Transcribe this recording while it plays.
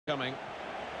Coming.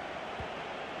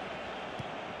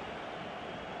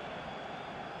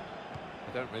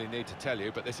 I don't really need to tell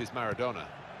you, but this is Maradona.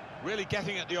 Really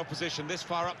getting at the opposition this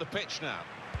far up the pitch now.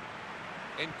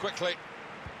 In quickly.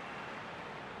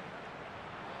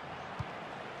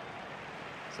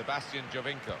 Sebastian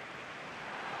Jovinko.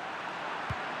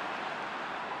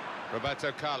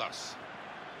 Roberto Carlos.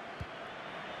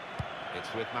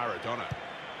 It's with Maradona.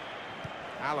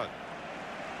 Allen.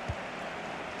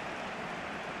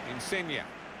 Insigne.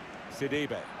 Sidibe.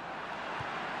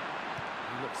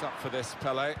 He looks up for this,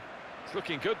 Pelé. It's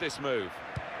looking good, this move.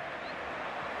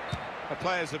 The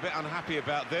player's a bit unhappy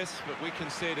about this, but we can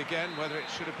see it again, whether it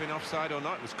should have been offside or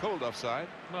not. It was called offside.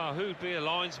 Well, who'd be a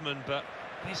linesman, but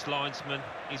this linesman,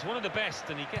 he's one of the best,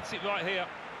 and he gets it right here.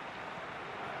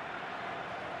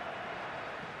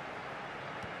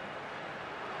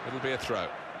 It'll be a throw.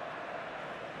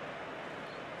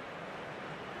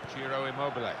 Ciro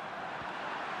Immobile.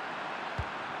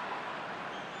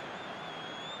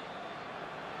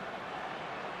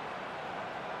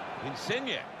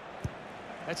 Insigne.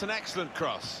 That's an excellent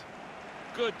cross.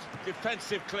 Good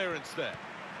defensive clearance there.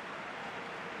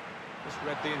 Just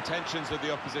read the intentions of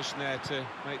the opposition there to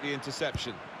make the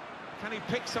interception. Can he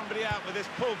pick somebody out with this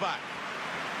pullback?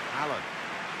 Allen.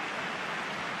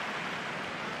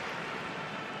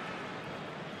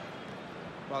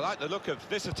 Well, I like the look of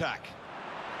this attack.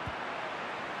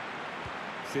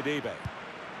 Sidibe.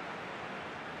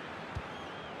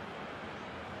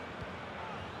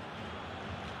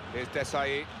 Here's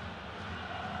Desai.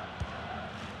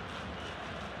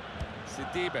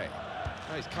 Sidibe.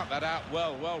 Oh, he's cut that out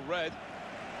well read.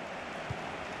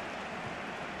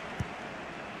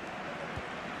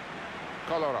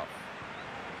 Kolarov.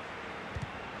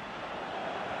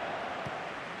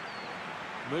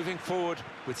 Moving forward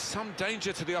with some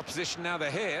danger to the opposition now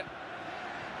they're here.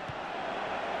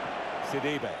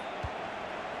 Sidibe.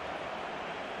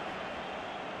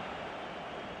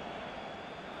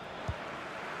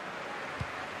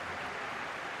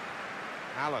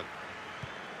 Allen.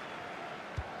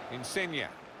 Insigne.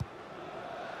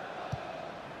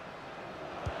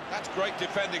 That's great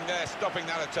defending there, stopping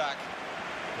that attack.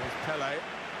 Here's Pelé.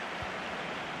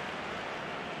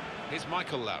 Here's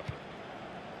Michael Laudrup.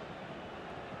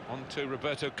 On to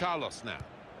Roberto Carlos now.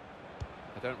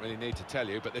 I don't really need to tell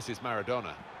you, but this is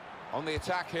Maradona. On the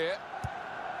attack here.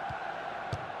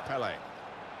 Pelé.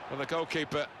 Well, the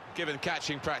goalkeeper given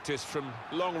catching practice from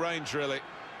long range, really.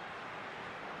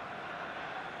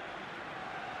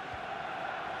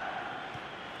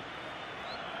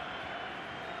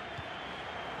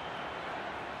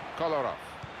 Kolarov.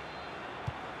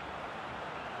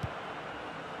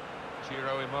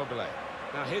 Ciro Immobile.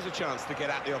 Now here's a chance to get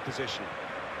at the opposition.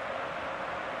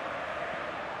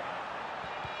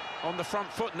 On the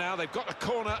front foot now, they've got a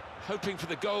corner, hoping for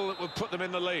the goal that would put them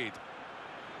in the lead.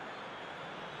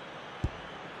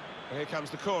 Here comes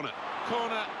the corner.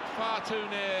 Corner far too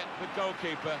near the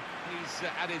goalkeeper. He's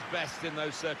at his best in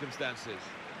those circumstances.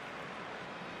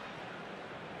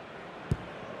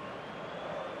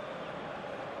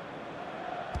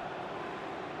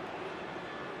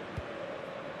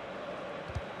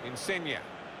 Insigne.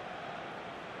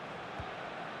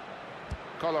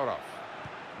 Kolarov.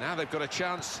 Now they've got a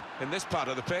chance in this part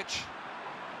of the pitch.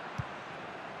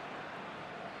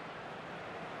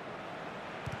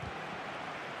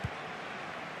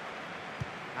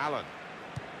 Allen.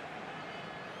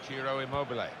 Ciro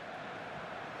Immobile.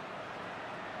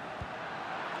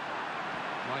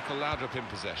 Michael Laudrup in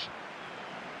possession.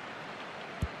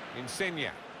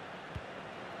 Insigne.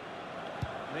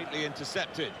 Neatly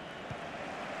intercepted.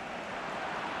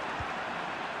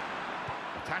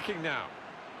 Attacking now.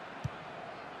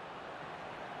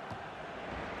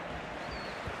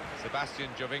 Sebastian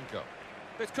Jovinko.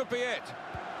 This could be it.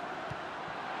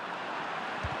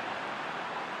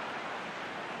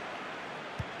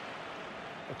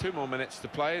 Well, 2 more minutes to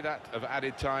play, that of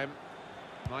added time.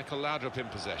 Michael Laudrup in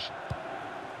possession.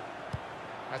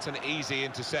 That's an easy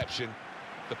interception.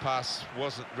 The pass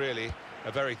wasn't really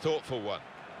a very thoughtful one.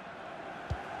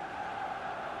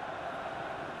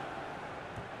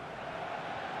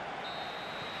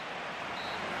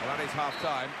 Well, that is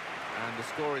half-time, and the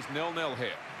score is 0-0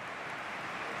 here.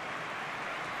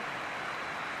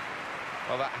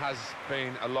 Well, that has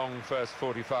been a long first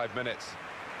 45 minutes.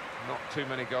 Not too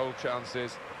many goal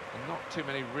chances, and not too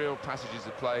many real passages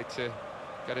of play to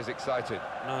get us excited.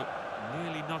 No,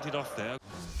 nearly nodded off there.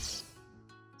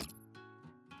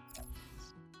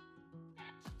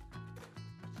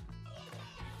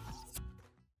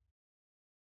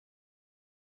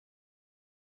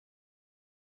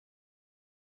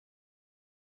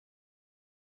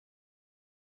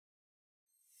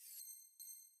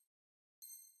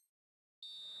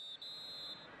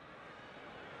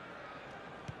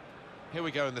 Here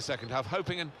we go in the second half,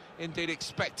 hoping and indeed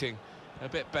expecting a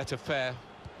bit better fare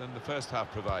than the first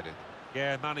half provided.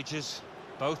 Yeah,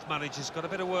 both managers got a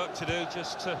bit of work to do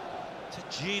just to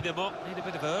gee them up. Need a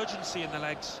bit of urgency in the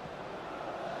legs.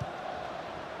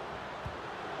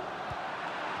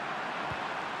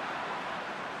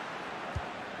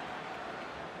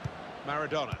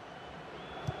 Maradona.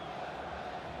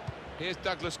 Here's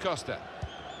Douglas Costa.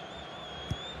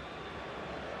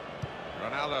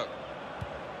 Ronaldo.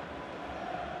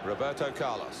 Roberto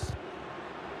Carlos.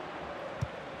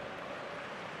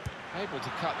 Able to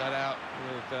cut that out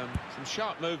with some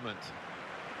sharp movement.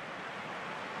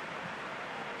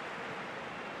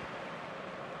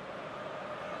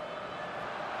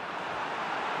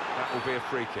 That will be a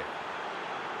free kick.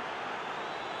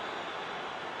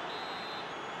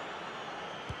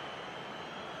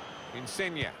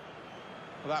 Insigne.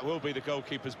 Well, that will be the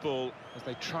goalkeeper's ball as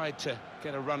they tried to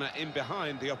get a runner in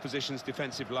behind the opposition's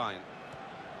defensive line.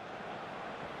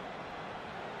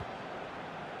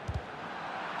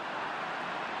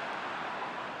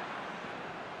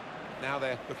 Now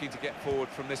they're looking to get forward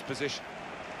from this position.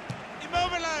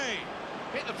 Immobile!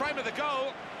 Hit the frame of the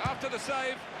goal after the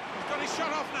save. He's got his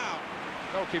shot off now.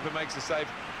 Goalkeeper makes the save.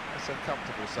 That's a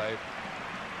comfortable save.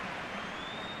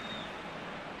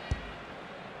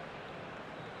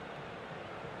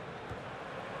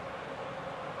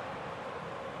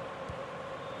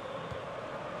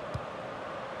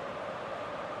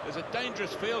 There's a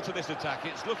dangerous feel to this attack.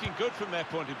 It's looking good from their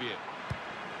point of view.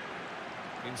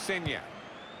 Insigne.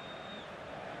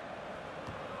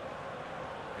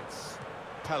 It's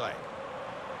Pele.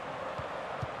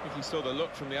 I think he saw the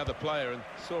look from the other player and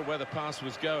saw where the pass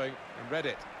was going and read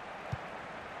it.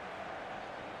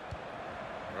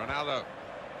 Ronaldo.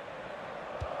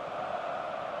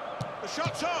 The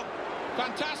shot's on!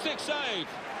 Fantastic save!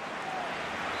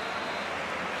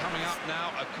 Coming up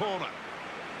now, a corner.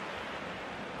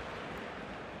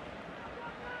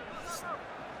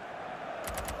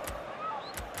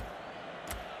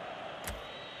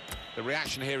 The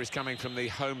reaction here is coming from the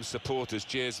home supporters,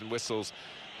 cheers and whistles.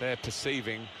 They're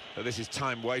perceiving that this is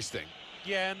time wasting.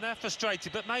 Yeah, and they're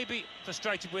frustrated, but maybe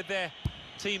frustrated with their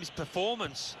team's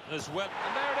performance as well.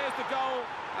 And there it is, the goal,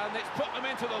 and it's put them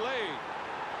into the lead.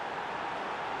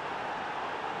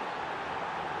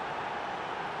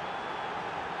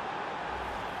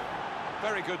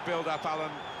 Very good build-up,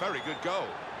 Alan. Very good goal.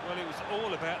 Well, it was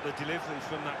all about the delivery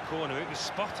from that corner. It was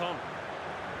spot on.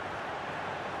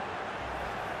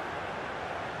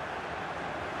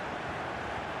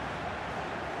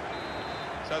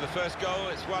 So the first goal,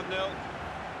 it's 1-0.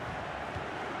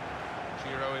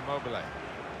 Ciro Immobile.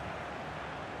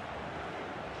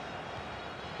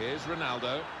 Here's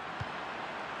Ronaldo.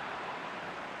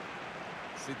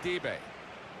 Sidibe.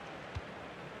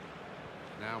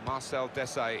 Now Marcel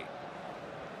Desailly.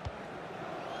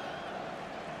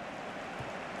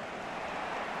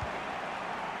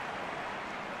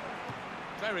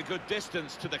 Very good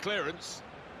distance to the clearance.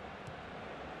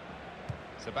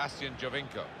 Sebastian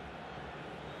Giovinco.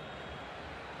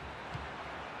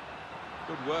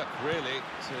 Good work, really,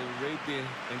 to read the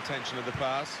intention of the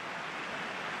pass.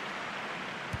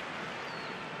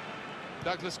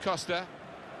 Douglas Costa.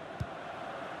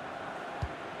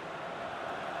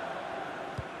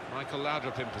 Michael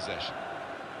Laudrup in possession.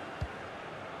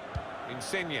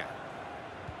 Insigne.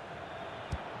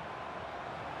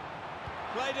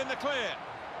 Played in the clear.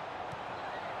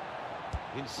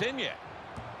 Insigne.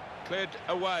 Cleared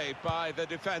away by the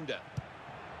defender.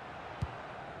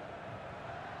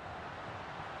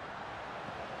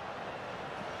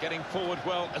 Getting forward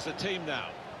well as a team now.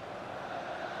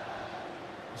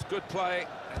 It's good play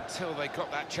until they got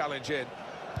that challenge in.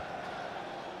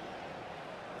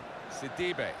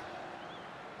 Sidibe.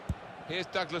 Here's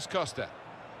Douglas Costa.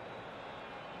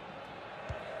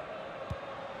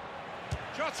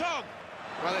 Shot on!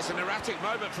 Well, it's an erratic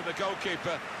moment from the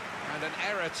goalkeeper, and an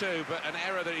error too, but an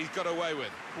error that he's got away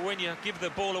with. When you give the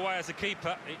ball away as a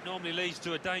keeper, it normally leads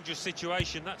to a dangerous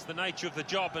situation. That's the nature of the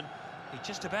job, and he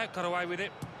just about got away with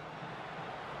it.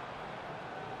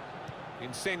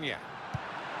 Insigne.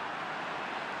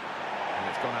 And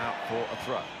it's gone out for a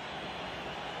throw.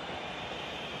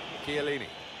 Chiellini.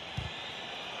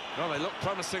 Well, they look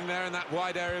promising there in that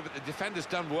wide area, but the defender's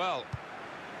done well.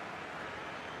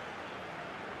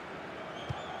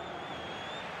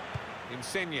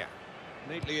 Insigne.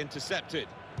 Neatly intercepted.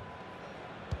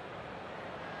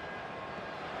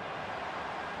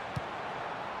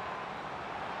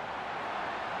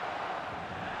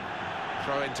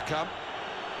 Throw in to come.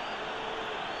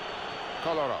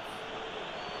 Kolarov.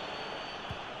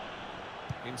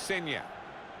 Insigne.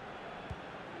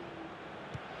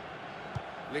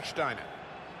 Lichtsteiner.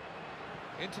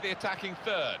 Into the attacking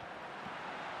third.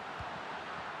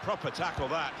 Proper tackle,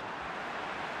 that.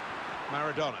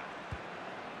 Maradona.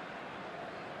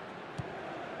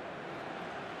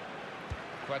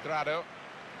 Cuadrado.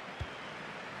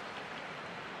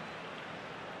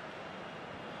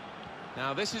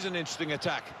 Now this is an interesting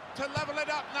attack. To level it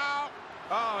up now.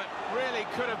 Oh, it really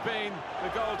could have been the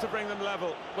goal to bring them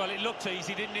level. Well, it looked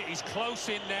easy, didn't it? He's close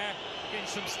in there, getting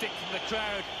some stick from the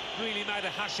crowd. Really made a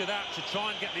hash of that to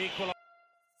try and get the equaliser.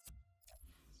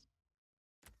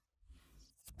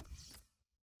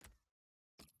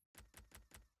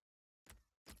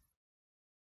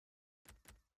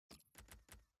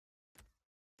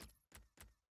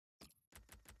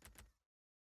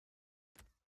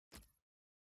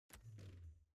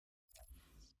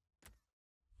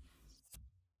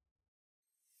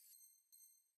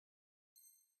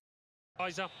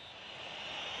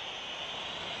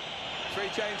 Three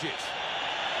changes.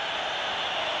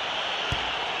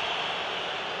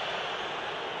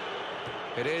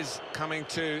 It is coming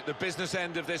to the business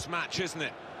end of this match, isn't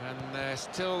it? And they're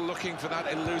still looking for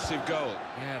that elusive goal.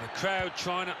 Yeah, the crowd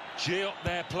trying to cheer up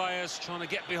their players, trying to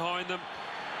get behind them,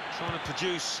 trying to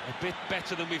produce a bit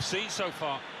better than we've seen so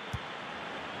far.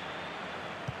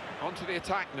 On to the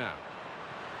attack now.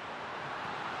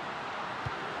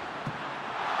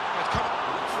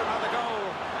 Looks for another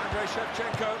goal. Andrei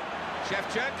Shevchenko.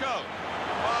 Shevchenko.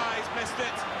 Oh, he's missed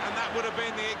it, and that would have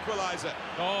been the equaliser.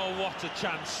 Oh, what a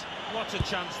chance. What a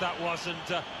chance that was,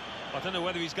 and I don't know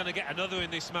whether he's going to get another in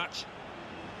this match.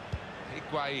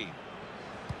 Higuain.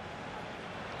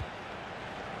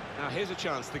 Now here's a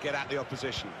chance to get at the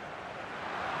opposition.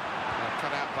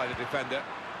 Cut out by the defender.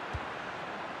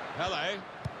 Hello.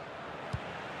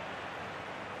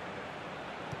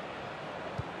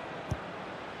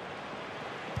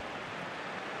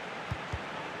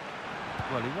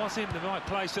 Well, he was in the right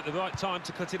place at the right time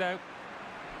to cut it out.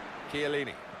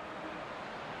 Chiellini.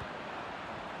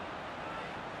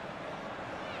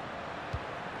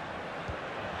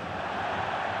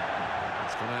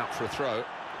 It's gone out for a throw.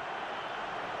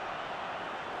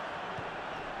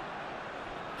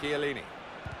 Chiellini.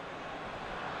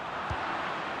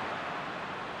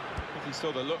 If he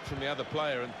saw the look from the other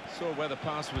player and saw where the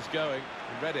pass was going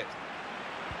and read it.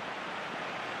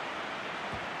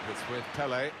 It's with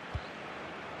Pele.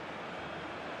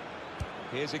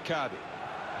 Here's Icardi.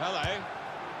 Hello.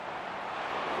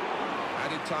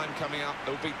 Added time coming up.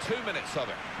 There'll be 2 minutes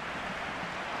of it.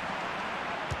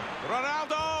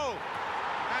 Ronaldo!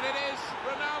 And it is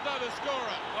Ronaldo the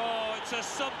scorer. Oh, it's a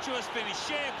sumptuous finish,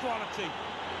 sheer quality.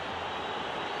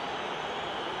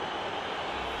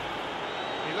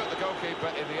 He looked the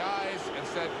goalkeeper in the eyes and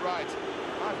said, right,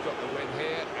 I've got the win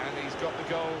here, and he's got the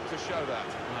goal to show that.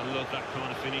 I love that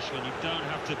kind of finish when you don't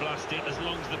have to blast it as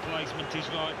long as the placement is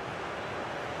right.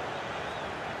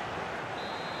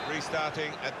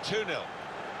 Restarting at 2-0.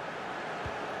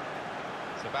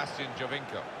 Sebastian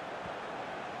Jovinko.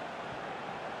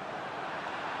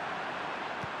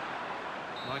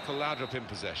 Michael Laudrup in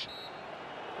possession.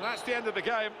 And that's the end of the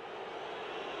game.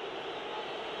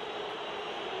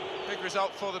 Big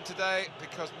result for them today,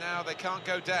 because now they can't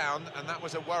go down, and that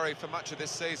was a worry for much of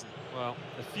this season. Well,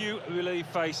 a few relief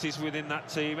faces within that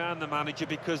team and the manager,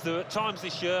 because there were times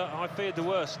this year I feared the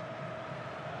worst.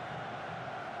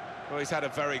 Well, he's had a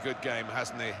very good game,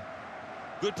 hasn't he?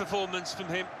 Good performance from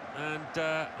him, and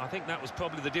I think that was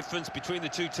probably the difference between the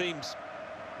two teams.